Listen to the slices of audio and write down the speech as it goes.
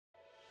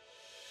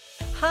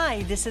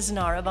Hi, this is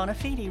Nara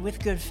Bonafide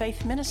with Good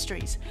Faith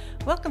Ministries.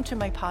 Welcome to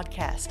my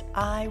podcast,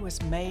 I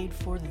Was Made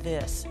for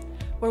This,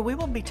 where we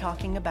will be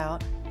talking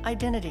about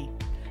identity,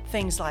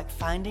 things like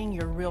finding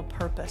your real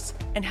purpose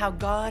and how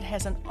God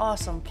has an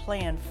awesome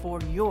plan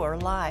for your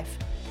life.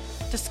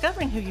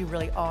 Discovering who you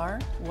really are,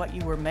 what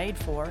you were made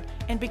for,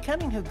 and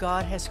becoming who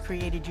God has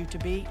created you to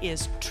be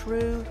is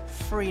true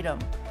freedom.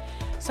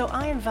 So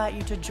I invite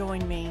you to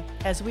join me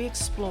as we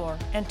explore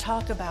and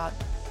talk about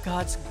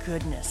God's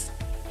goodness,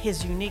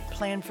 His unique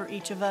plan for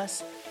each of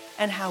us,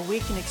 and how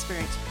we can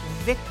experience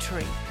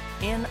victory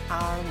in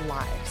our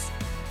lives.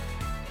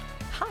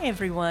 Hi,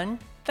 everyone.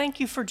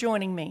 Thank you for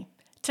joining me.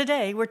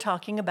 Today, we're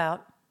talking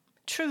about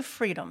true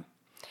freedom.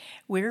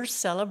 We're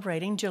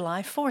celebrating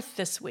July 4th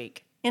this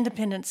week,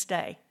 Independence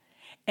Day,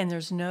 and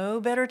there's no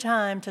better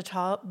time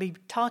to be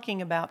talking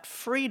about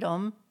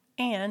freedom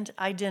and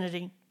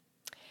identity.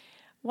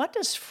 What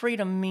does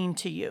freedom mean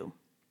to you?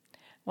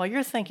 While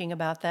you're thinking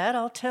about that,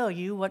 I'll tell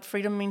you what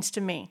freedom means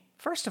to me.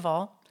 First of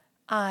all,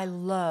 I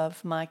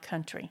love my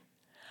country.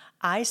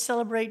 I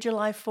celebrate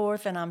July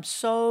 4th, and I'm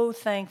so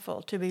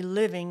thankful to be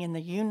living in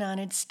the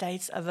United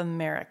States of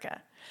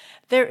America.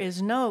 There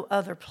is no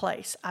other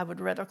place I would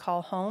rather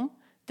call home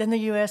than the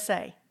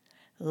USA,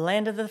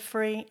 land of the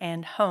free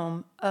and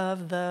home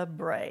of the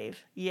brave.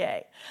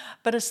 Yay.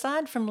 But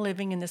aside from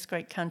living in this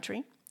great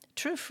country,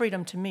 true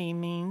freedom to me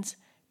means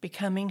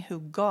becoming who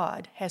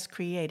God has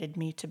created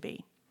me to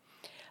be.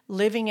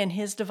 Living in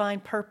His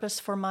divine purpose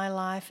for my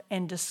life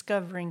and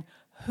discovering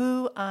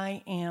who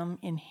I am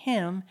in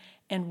Him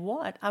and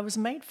what I was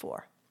made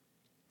for.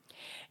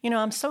 You know,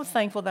 I'm so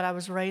thankful that I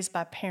was raised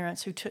by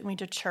parents who took me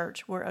to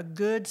church where a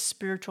good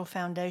spiritual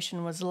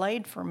foundation was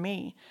laid for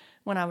me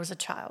when I was a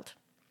child.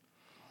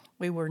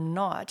 We were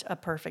not a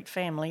perfect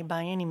family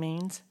by any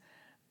means,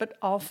 but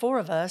all four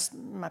of us,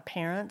 my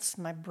parents,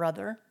 my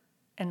brother,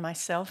 and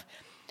myself,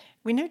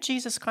 we knew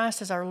Jesus Christ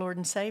as our Lord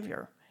and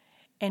Savior.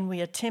 And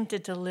we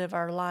attempted to live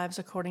our lives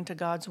according to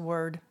God's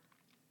Word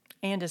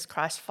and as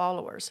Christ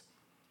followers.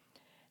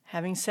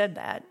 Having said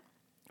that,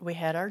 we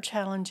had our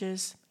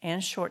challenges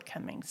and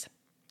shortcomings,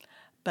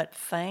 but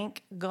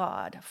thank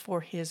God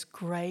for His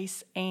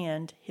grace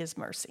and His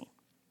mercy.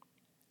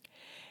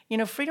 You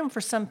know, freedom for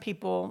some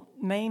people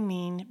may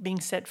mean being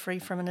set free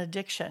from an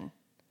addiction,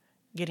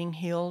 getting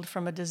healed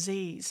from a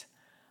disease,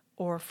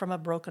 or from a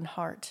broken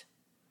heart.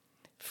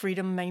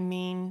 Freedom may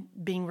mean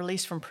being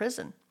released from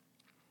prison,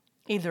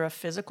 either a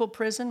physical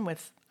prison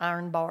with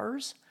iron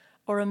bars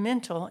or a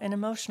mental and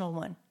emotional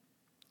one.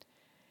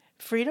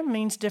 Freedom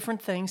means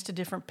different things to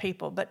different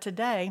people, but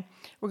today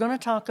we're going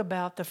to talk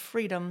about the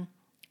freedom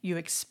you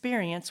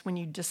experience when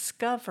you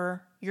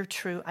discover your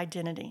true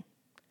identity,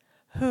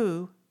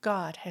 who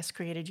God has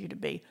created you to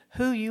be,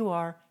 who you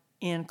are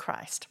in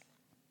Christ.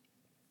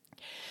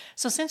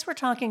 So since we're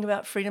talking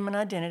about freedom and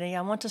identity,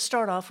 I want to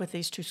start off with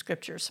these two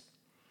scriptures.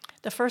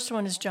 The first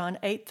one is John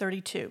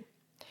 8:32.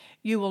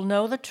 You will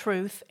know the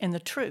truth, and the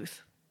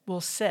truth will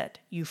set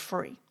you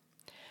free.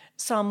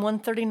 Psalm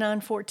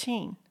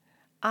 139:14.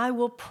 I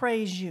will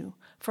praise you,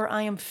 for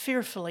I am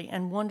fearfully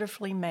and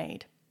wonderfully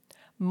made.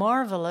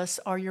 Marvelous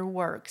are your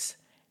works,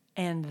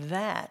 and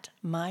that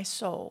my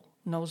soul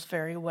knows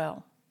very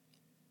well.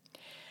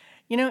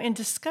 You know, in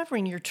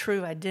discovering your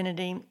true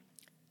identity,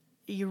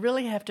 you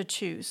really have to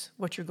choose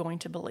what you're going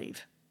to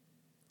believe.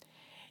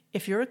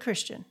 If you're a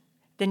Christian,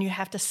 then you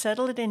have to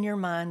settle it in your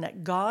mind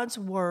that God's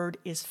Word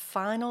is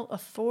final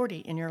authority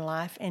in your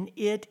life and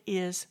it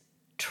is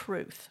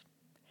truth.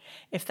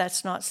 If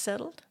that's not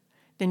settled,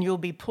 then you'll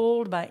be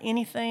pulled by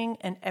anything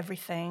and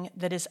everything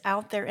that is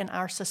out there in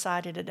our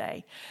society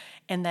today,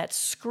 and that's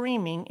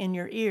screaming in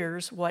your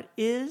ears what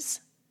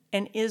is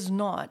and is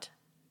not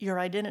your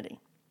identity.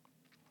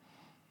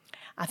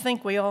 I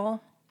think we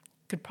all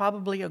could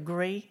probably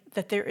agree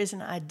that there is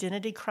an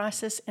identity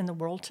crisis in the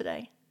world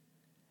today.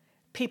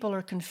 People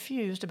are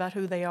confused about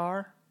who they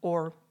are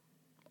or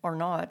are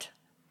not.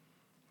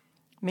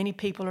 Many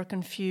people are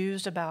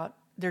confused about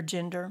their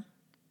gender,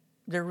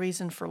 their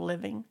reason for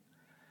living,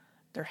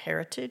 their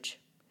heritage.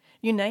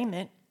 You name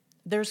it,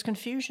 there's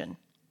confusion.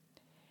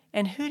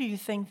 And who do you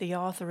think the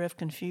author of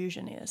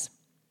confusion is?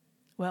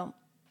 Well,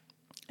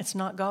 it's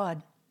not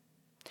God.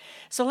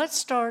 So let's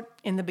start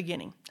in the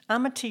beginning.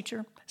 I'm a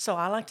teacher, so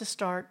I like to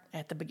start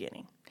at the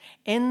beginning.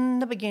 In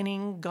the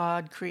beginning,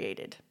 God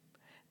created.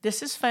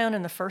 This is found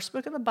in the first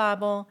book of the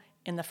Bible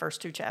in the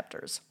first two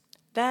chapters.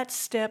 That's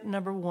step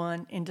number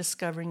one in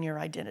discovering your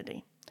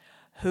identity.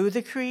 Who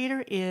the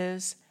Creator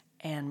is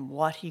and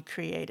what He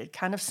created.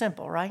 Kind of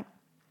simple, right?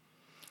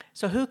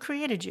 So who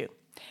created you?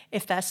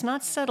 If that's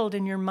not settled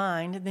in your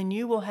mind, then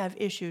you will have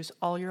issues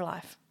all your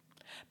life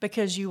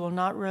because you will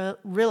not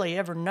really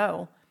ever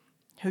know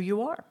who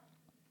you are.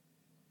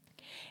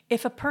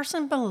 If a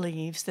person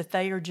believes that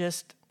they are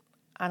just,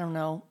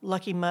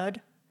 lucky mud,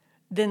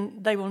 then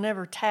they will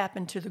never tap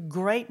into the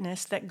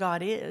greatness that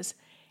God is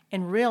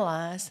and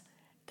realize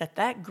that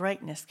that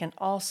greatness can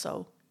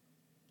also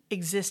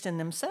exist in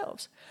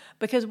themselves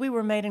because we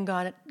were made in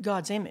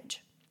God's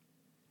image.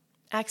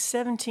 Acts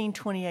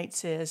 17:28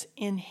 says,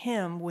 "In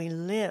Him we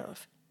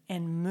live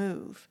and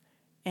move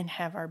and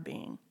have our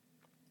being.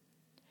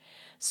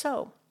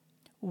 So,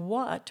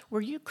 what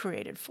were you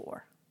created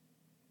for?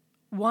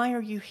 Why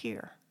are you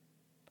here?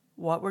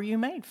 What were you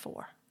made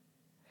for?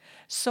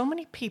 So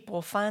many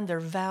people find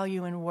their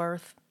value and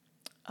worth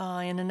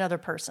in another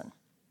person.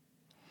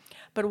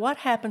 But what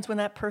happens when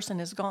that person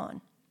is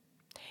gone?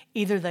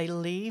 Either they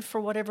leave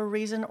for whatever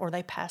reason or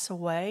they pass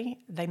away,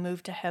 they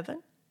move to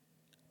heaven.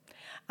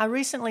 I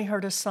recently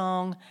heard a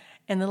song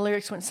and the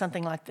lyrics went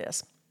something like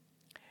this.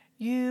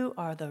 You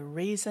are the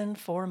reason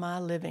for my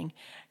living.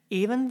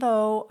 Even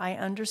though I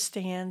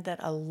understand that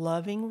a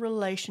loving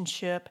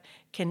relationship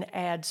can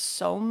add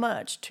so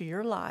much to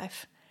your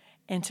life,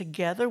 and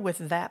together with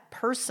that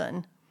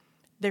person,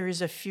 there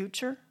is a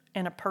future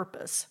and a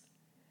purpose.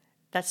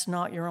 That's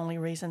not your only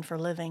reason for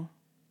living.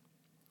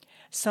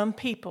 Some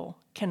people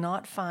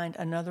cannot find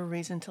another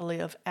reason to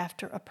live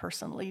after a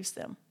person leaves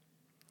them.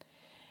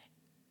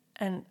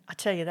 And I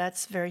tell you,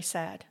 that's very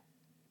sad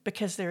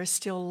because there is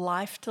still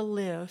life to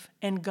live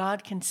and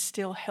God can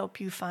still help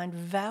you find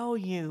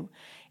value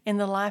in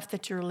the life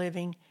that you're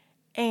living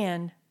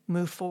and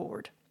move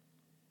forward.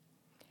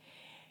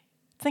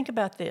 Think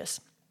about this.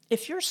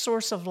 If your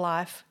source of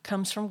life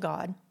comes from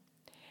God,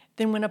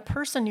 then when a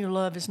person you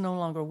love is no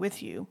longer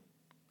with you,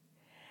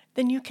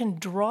 then you can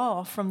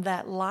draw from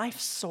that life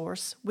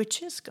source,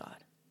 which is God.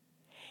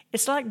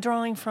 It's like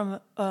drawing from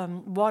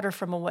water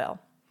from a well.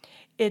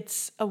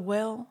 It's a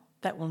well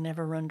that will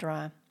never run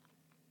dry.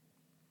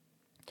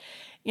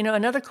 You know,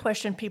 another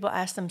question people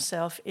ask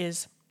themselves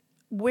is,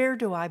 where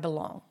do I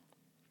belong?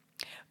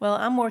 Well,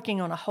 I'm working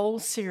on a whole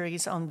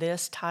series on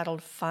this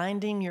titled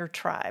Finding Your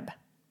Tribe.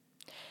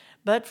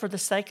 But for the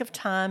sake of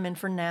time and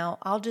for now,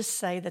 I'll just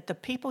say that the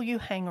people you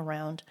hang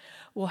around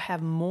will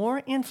have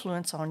more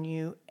influence on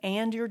you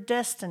and your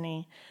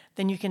destiny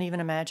than you can even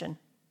imagine.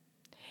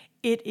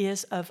 It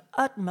is of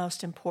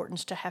utmost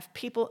importance to have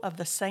people of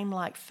the same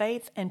like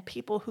faith and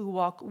people who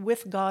walk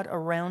with God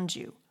around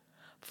you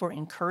for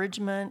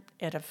encouragement,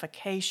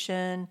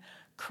 edification,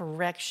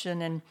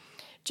 correction, and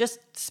just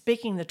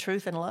speaking the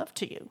truth and love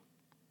to you.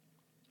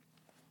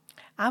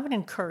 I would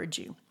encourage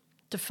you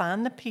to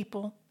find the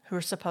people who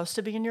are supposed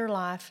to be in your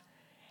life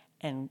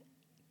and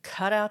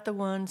cut out the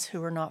ones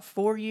who are not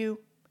for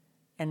you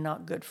and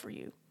not good for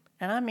you.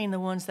 And I mean the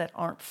ones that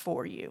aren't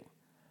for you.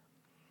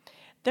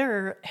 There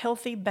are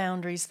healthy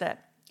boundaries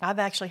that I've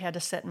actually had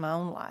to set in my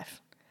own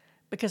life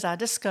because I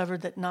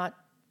discovered that not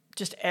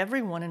just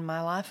everyone in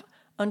my life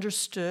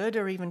understood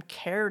or even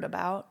cared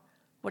about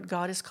what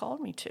God has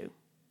called me to.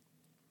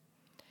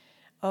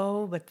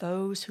 Oh, but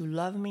those who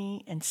love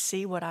me and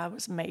see what I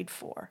was made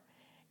for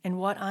and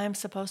what I am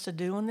supposed to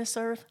do on this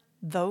earth,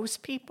 those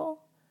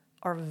people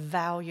are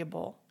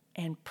valuable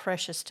and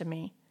precious to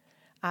me.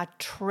 I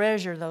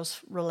treasure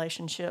those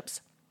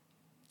relationships,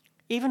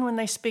 even when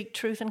they speak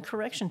truth and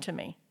correction to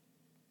me.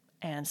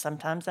 And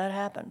sometimes that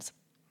happens.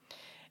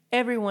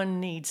 Everyone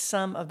needs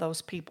some of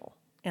those people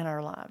in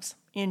our lives,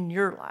 in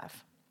your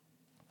life.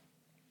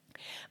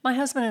 My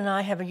husband and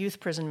I have a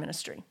youth prison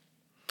ministry.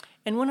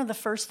 And one of the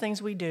first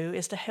things we do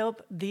is to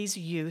help these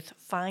youth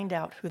find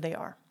out who they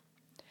are.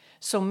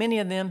 So many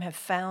of them have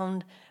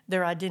found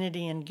their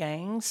identity in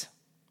gangs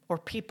or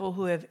people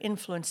who have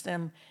influenced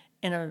them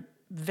in a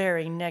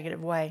very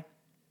negative way.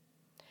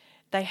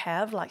 They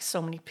have, like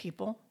so many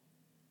people,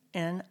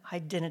 an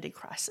identity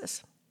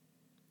crisis.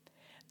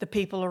 The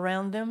people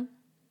around them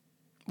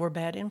were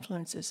bad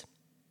influences.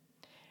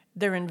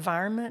 Their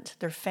environment,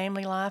 their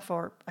family life,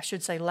 or I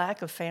should say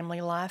lack of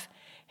family life,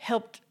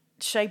 helped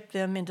shape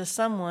them into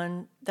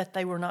someone that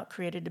they were not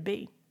created to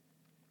be.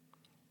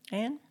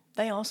 And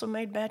they also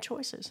made bad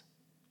choices.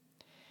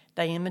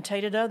 They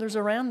imitated others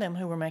around them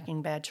who were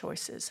making bad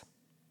choices,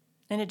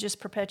 and it just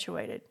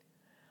perpetuated.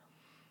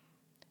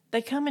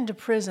 They come into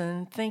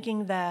prison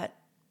thinking that,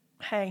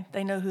 hey,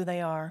 they know who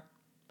they are,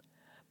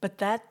 but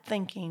that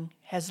thinking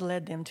has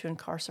led them to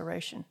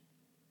incarceration.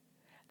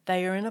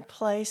 They are in a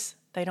place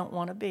they don't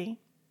want to be,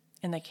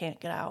 and they can't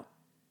get out.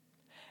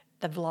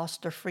 They've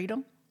lost their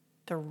freedom,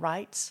 their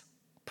rights,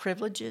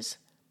 privileges,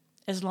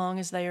 as long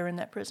as they are in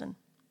that prison.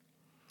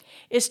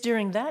 It's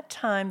during that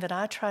time that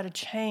I try to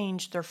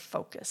change their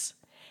focus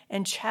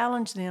and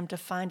challenge them to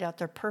find out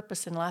their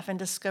purpose in life and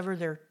discover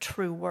their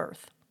true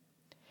worth.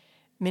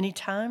 Many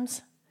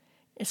times,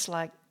 it's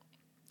like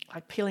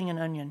peeling an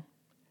onion.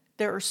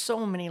 There are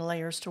so many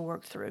layers to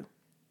work through.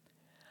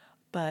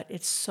 But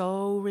it's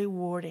so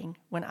rewarding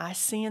when I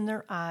see in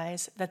their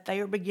eyes that they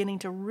are beginning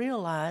to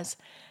realize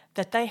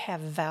that they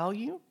have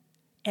value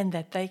and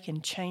that they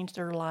can change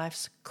their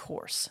life's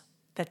course,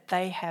 that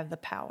they have the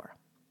power.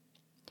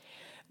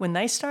 When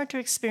they start to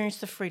experience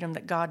the freedom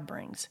that God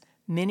brings,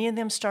 many of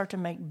them start to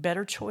make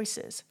better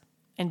choices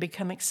and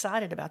become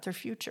excited about their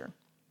future.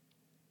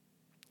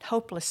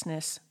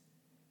 Hopelessness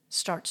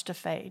starts to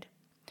fade,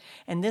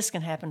 and this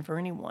can happen for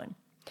anyone.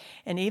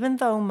 And even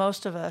though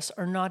most of us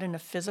are not in a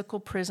physical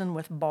prison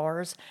with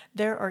bars,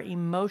 there are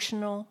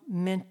emotional,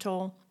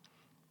 mental,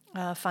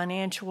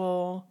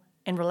 financial,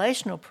 and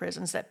relational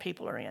prisons that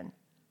people are in.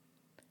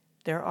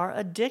 There are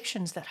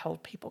addictions that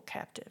hold people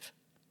captive.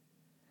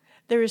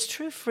 There is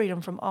true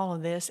freedom from all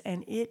of this,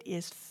 and it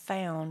is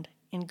found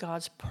in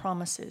God's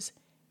promises,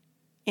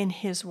 in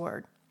His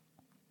Word.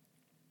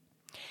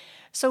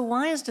 So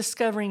why is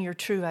discovering your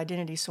true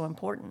identity so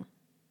important?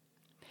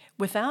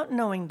 Without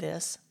knowing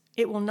this,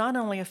 it will not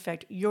only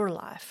affect your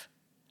life,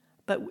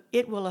 but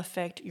it will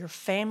affect your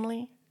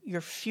family,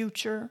 your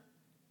future,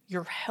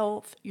 your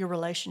health, your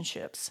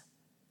relationships.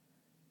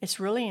 It's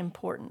really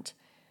important.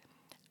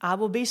 I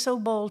will be so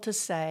bold to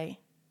say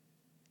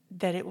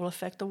that it will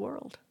affect the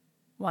world.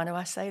 Why do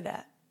I say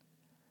that?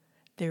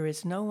 There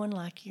is no one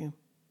like you.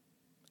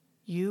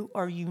 You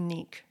are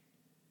unique.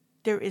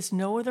 There is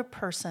no other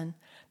person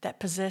that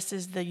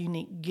possesses the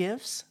unique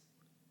gifts,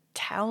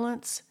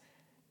 talents,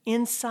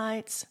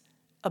 insights,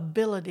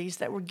 abilities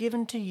that were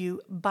given to you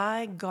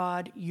by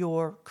God,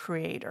 your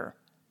Creator.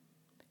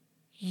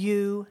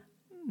 You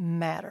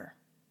matter.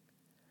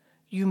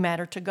 You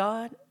matter to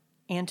God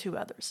and to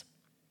others.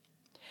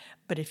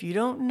 But if you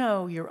don't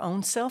know your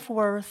own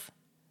self-worth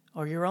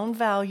or your own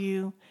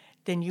value,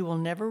 then you will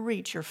never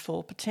reach your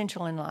full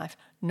potential in life.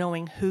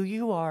 Knowing who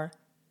you are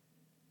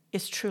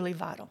is truly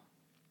vital.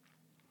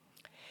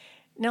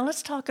 Now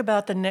let's talk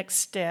about the next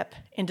step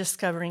in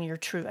discovering your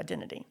true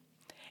identity,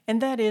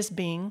 and that is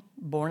being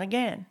born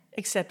again,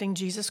 accepting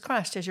Jesus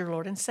Christ as your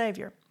Lord and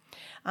Savior.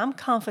 I'm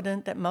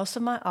confident that most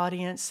of my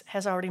audience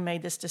has already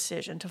made this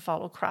decision to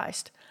follow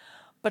Christ,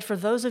 but for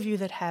those of you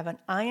that haven't,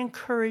 I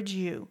encourage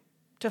you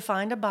to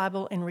find a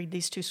Bible and read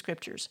these two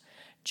scriptures,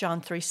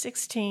 John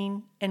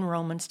 3:16 and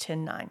Romans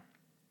 10:9.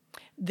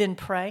 Then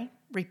pray,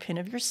 repent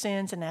of your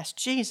sins, and ask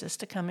Jesus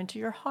to come into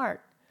your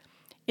heart.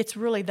 It's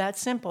really that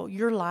simple.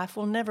 Your life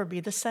will never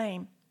be the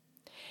same.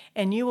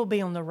 And you will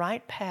be on the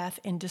right path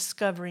in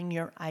discovering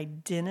your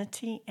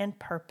identity and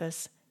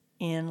purpose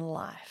in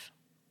life.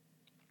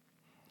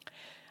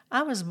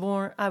 I was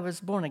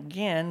born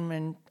again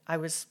when I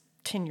was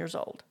 10 years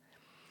old.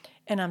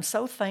 And I'm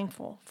so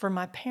thankful for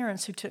my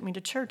parents who took me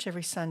to church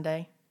every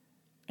Sunday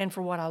and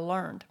for what I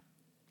learned.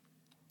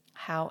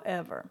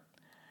 However,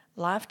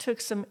 life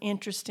took some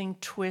interesting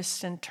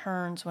twists and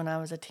turns when I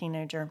was a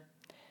teenager,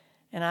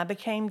 and I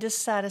became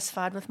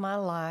dissatisfied with my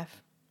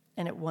life,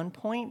 and at one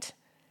point,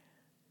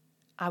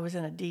 I was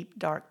in a deep,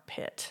 dark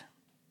pit,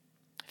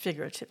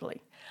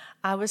 figuratively.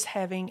 I was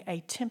having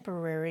a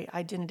temporary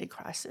identity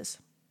crisis.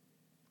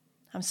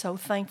 I'm so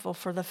thankful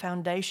for the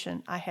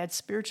foundation I had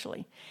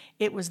spiritually.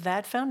 It was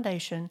that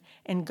foundation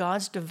and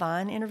God's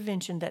divine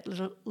intervention that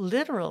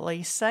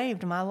literally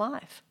saved my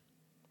life.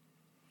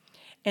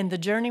 And the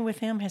journey with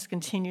Him has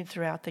continued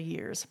throughout the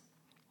years.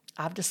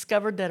 I've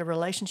discovered that a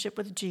relationship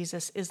with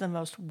Jesus is the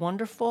most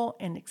wonderful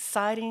and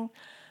exciting,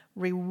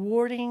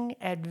 rewarding,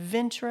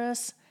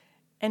 adventurous,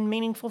 and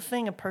meaningful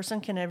thing a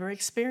person can ever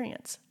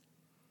experience.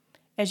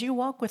 As you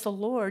walk with the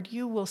Lord,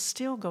 you will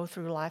still go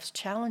through life's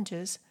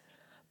challenges,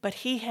 but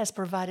He has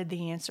provided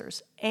the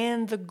answers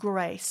and the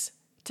grace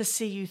to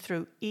see you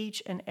through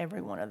each and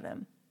every one of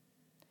them.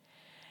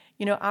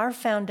 You know, our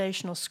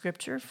foundational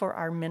scripture for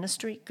our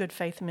ministry, Good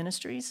Faith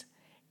Ministries,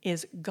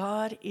 is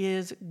God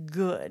is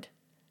good,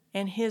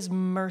 and His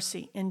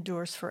mercy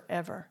endures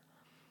forever.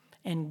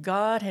 And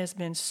God has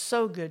been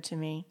so good to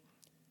me,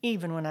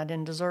 even when I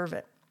didn't deserve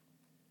it.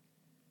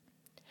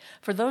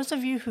 For those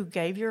of you who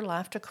gave your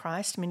life to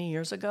Christ many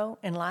years ago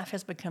and life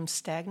has become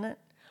stagnant,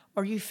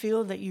 or you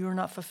feel that you are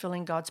not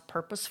fulfilling God's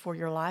purpose for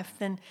your life,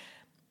 then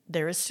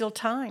there is still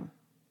time.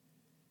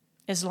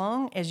 As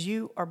long as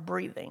you are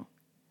breathing,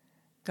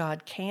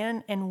 God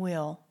can and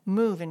will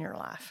move in your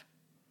life.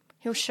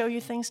 He'll show you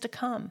things to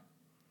come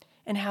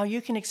and how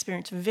you can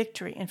experience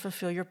victory and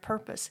fulfill your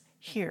purpose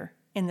here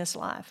in this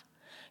life.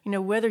 You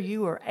know, whether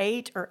you are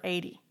 8 or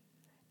 80,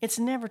 it's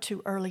never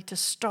too early to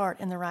start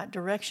in the right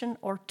direction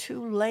or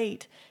too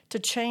late to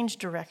change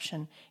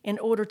direction in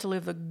order to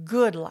live the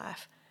good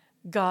life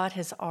God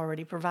has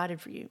already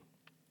provided for you.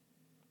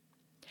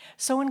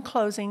 So in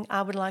closing,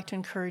 I would like to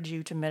encourage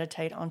you to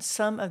meditate on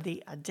some of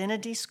the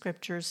identity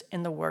scriptures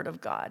in the Word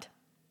of God.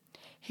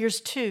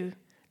 Here's two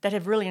that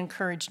have really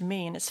encouraged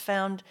me,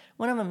 and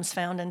one of them is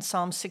found in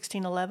Psalm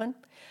 16:11.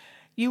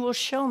 You will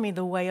show me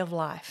the way of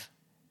life,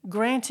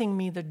 granting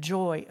me the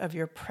joy of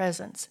your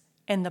presence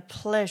and the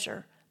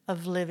pleasure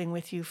of living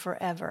with you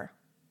forever.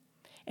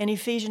 And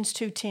Ephesians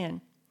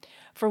 2:10,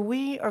 for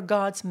we are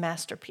God's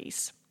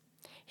masterpiece.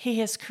 He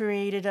has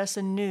created us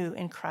anew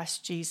in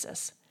Christ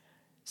Jesus,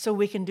 so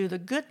we can do the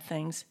good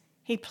things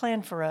He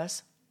planned for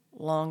us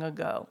long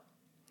ago.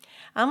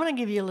 I'm going to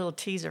give you a little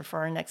teaser for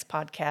our next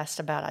podcast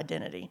about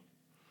identity.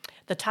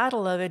 The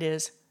title of it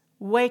is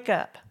Wake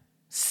Up,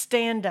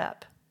 Stand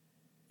Up,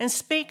 and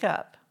Speak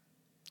Up.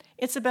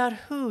 It's about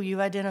who you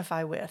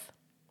identify with.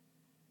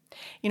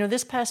 You know,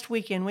 this past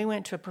weekend, we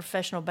went to a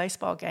professional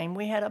baseball game.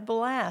 We had a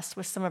blast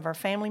with some of our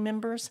family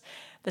members.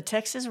 The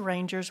Texas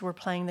Rangers were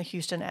playing the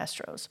Houston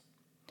Astros.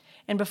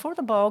 And before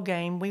the ball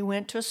game, we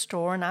went to a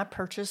store and I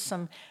purchased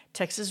some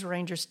Texas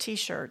Rangers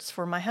t-shirts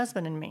for my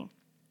husband and me.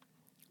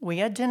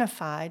 We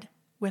identified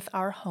with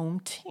our home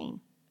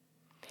team.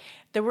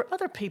 There were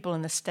other people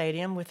in the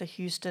stadium with the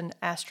Houston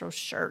Astros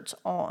shirts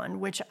on,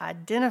 which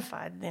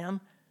identified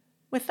them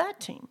with that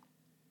team.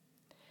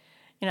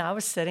 I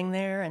was sitting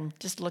there and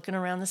just looking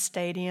around the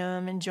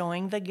stadium,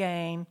 enjoying the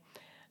game,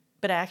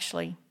 but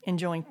actually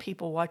enjoying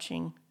people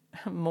watching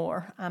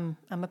more. I'm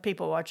a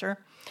people watcher.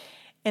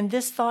 And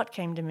this thought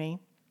came to me.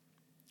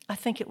 I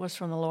think it was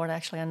from the Lord,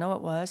 actually. I know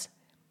it was.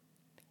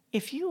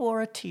 If you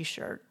wore a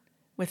t-shirt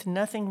with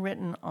nothing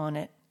written on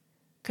it,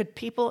 could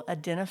people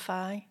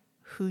identify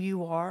who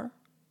you are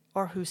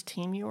or whose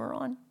team you are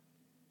on?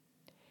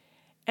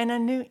 And I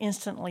knew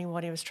instantly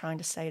what he was trying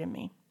to say to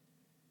me.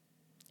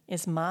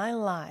 Is my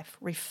life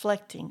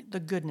reflecting the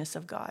goodness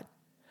of God?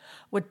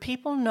 Would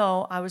people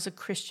know I was a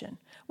Christian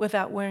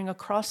without wearing a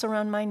cross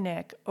around my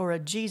neck or a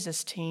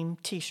Jesus Team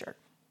t-shirt?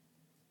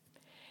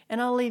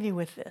 And I'll leave you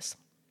with this.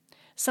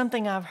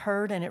 Something I've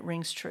heard and it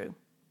rings true.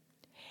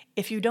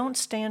 If you don't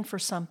stand for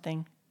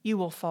something, you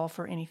will fall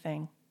for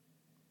anything.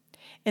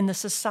 In the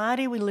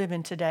society we live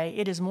in today,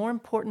 it is more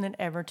important than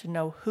ever to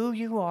know who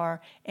you are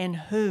and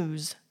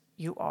whose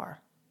you are.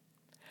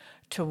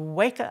 To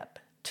wake up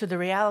to the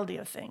reality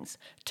of things,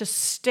 to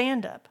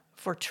stand up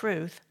for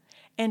truth,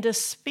 and to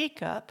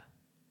speak up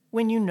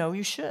when you know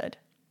you should.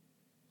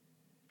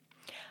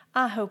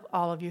 I hope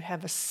all of you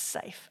have a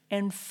safe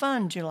and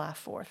fun July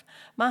 4th.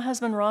 My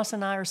husband Ross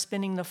and I are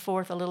spending the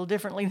 4th a little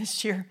differently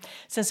this year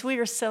since we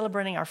are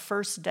celebrating our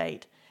first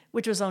date,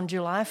 which was on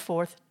July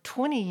 4th,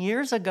 20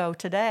 years ago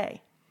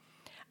today.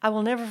 I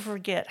will never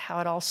forget how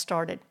it all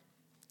started.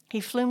 He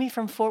flew me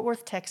from Fort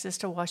Worth, Texas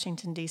to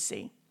Washington,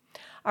 D.C.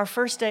 Our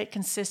first date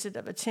consisted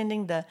of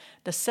attending the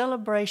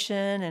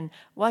celebration and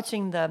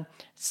watching the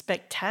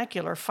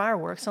spectacular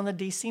fireworks on the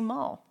D.C.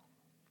 Mall.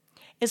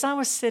 As I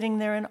was sitting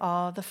there in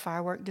awe of the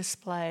firework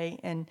display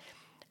and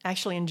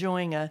actually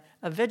enjoying a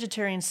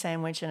vegetarian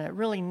sandwich and a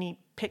really neat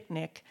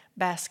picnic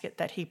basket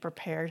that he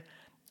prepared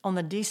on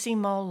the D.C.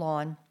 Mall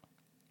lawn,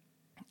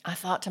 I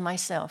thought to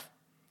myself,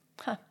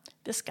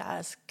 this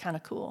guy's kind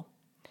of cool.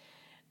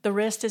 The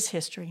rest is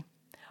history.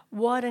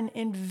 What an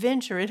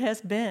adventure it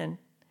has been.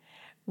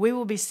 We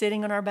will be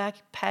sitting on our back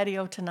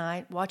patio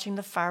tonight watching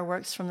the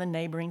fireworks from the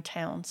neighboring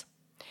towns.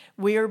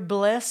 We are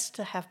blessed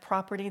to have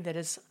property that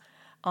is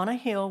on a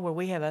hill where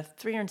we have a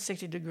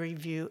 360-degree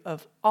view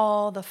of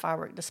all the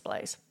firework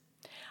displays.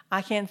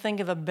 I can't think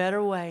of a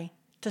better way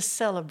to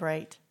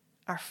celebrate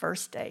our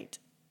first date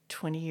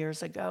 20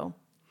 years ago.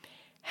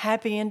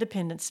 Happy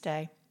Independence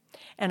Day.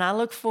 And I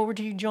look forward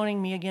to you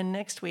joining me again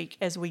next week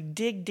as we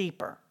dig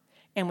deeper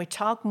and we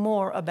talk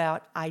more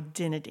about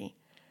identity.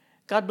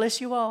 God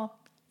bless you all,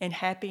 and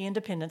happy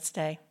Independence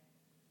Day.